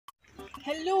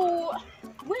Hello,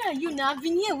 where are you now? I've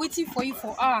been here waiting for you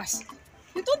for hours.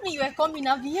 You told me you were coming.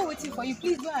 I've been here waiting for you.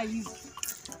 Please, where are you?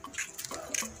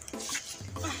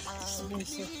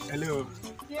 Hello.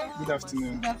 Yeah. Good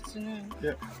afternoon. Good afternoon.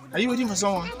 Yeah. Are you waiting for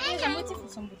someone? Yes, I'm waiting for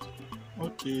somebody.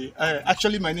 Okay.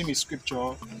 Actually, my name is Scripture.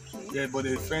 Okay. Yeah, but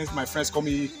my friends call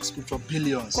me Scripture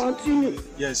Billions. Continue.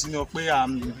 Yes, where I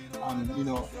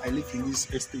live in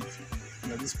this estate.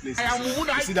 This place.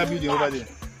 You see that building over there?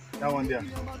 That one there.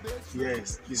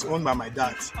 Yes, it's owned by my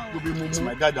dad. It's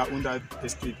my dad that owned that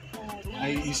estate.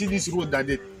 And you see this road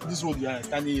this road you are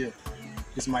standing here.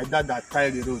 It's my dad that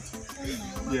tiled the road.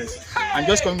 Yes, I'm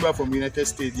just coming back from United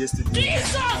States yesterday.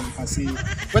 And see,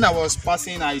 when I was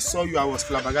passing, I saw you. I was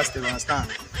flabbergasted. Understand?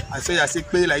 I said,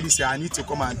 "Play like this. I need to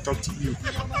come and talk to you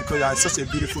because you are such a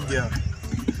beautiful girl."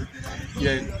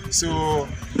 Yeah. So,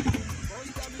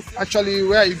 actually,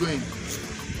 where are you going?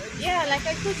 Yeah, like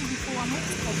I told you before, I'm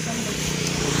waiting for somebody.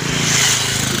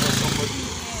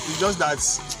 It's just that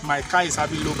my car is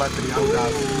having low battery.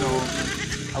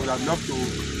 I would have loved to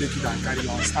take it and carry you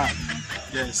on stand.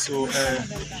 Yes, so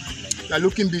you're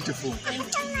looking beautiful.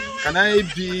 Can I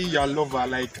be your lover?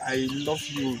 Like I love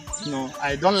you.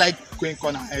 I don't like going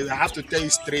corner. I have to tell you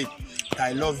straight that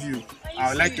I love you. I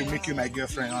would like to make you my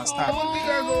girlfriend. Understand?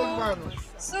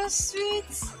 So sweet.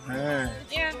 Yeah.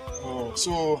 Yeah. Oh,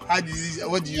 so what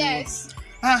do you? Yes.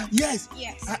 Yes.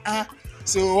 Yes.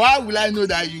 So why will I know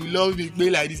that you love me? Play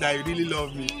like this, that you really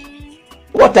love me.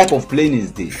 What type of plane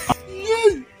is this?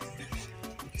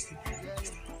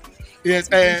 Yes.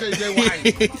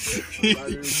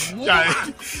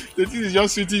 The thing is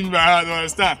just sitting in my heart.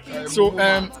 Understand? So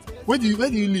where do you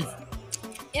live?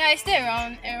 Yeah, I stay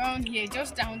around here,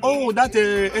 just down there. Oh, that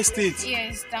estate.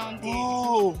 Yes, down there.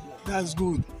 Oh, that's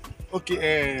good.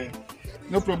 Okay.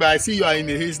 No problem. I see you are in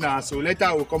the haze now, so later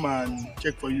I will come and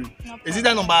check for you. No Is it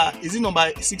that number? Is it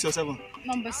number 6 or 7?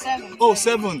 Number 7. Oh,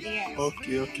 7. Yes.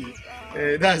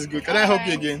 Okay. That's good. Can I help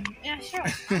you again? Yeah, sure.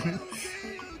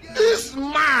 This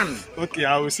man. Okay,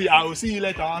 I will see you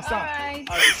later. Understand?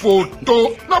 Alright.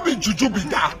 Photo. Not be juju be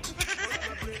that.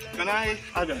 Can I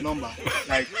have your number?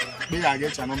 Like, maybe I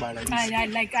get your number like this.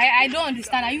 I don't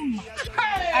understand. Are you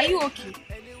mad? Are you okay?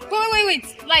 Wait.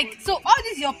 Like, so all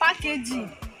this your packaging,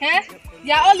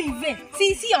 they are all in vain.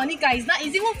 See your nika is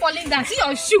even falling down. See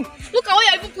your shoe. Look at what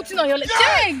you're even putting on your leg.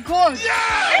 Thank God.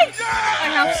 I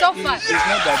have suffered. It's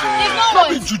not that It's not Not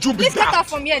be what. juju be Please get that. out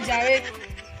from here, Jared.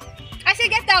 I say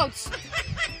get out.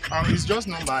 it's just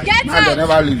number. Get Man, they out.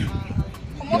 never leave.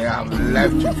 They have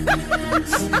left you.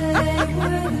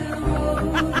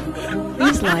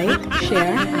 Please like,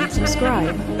 share, and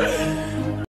subscribe.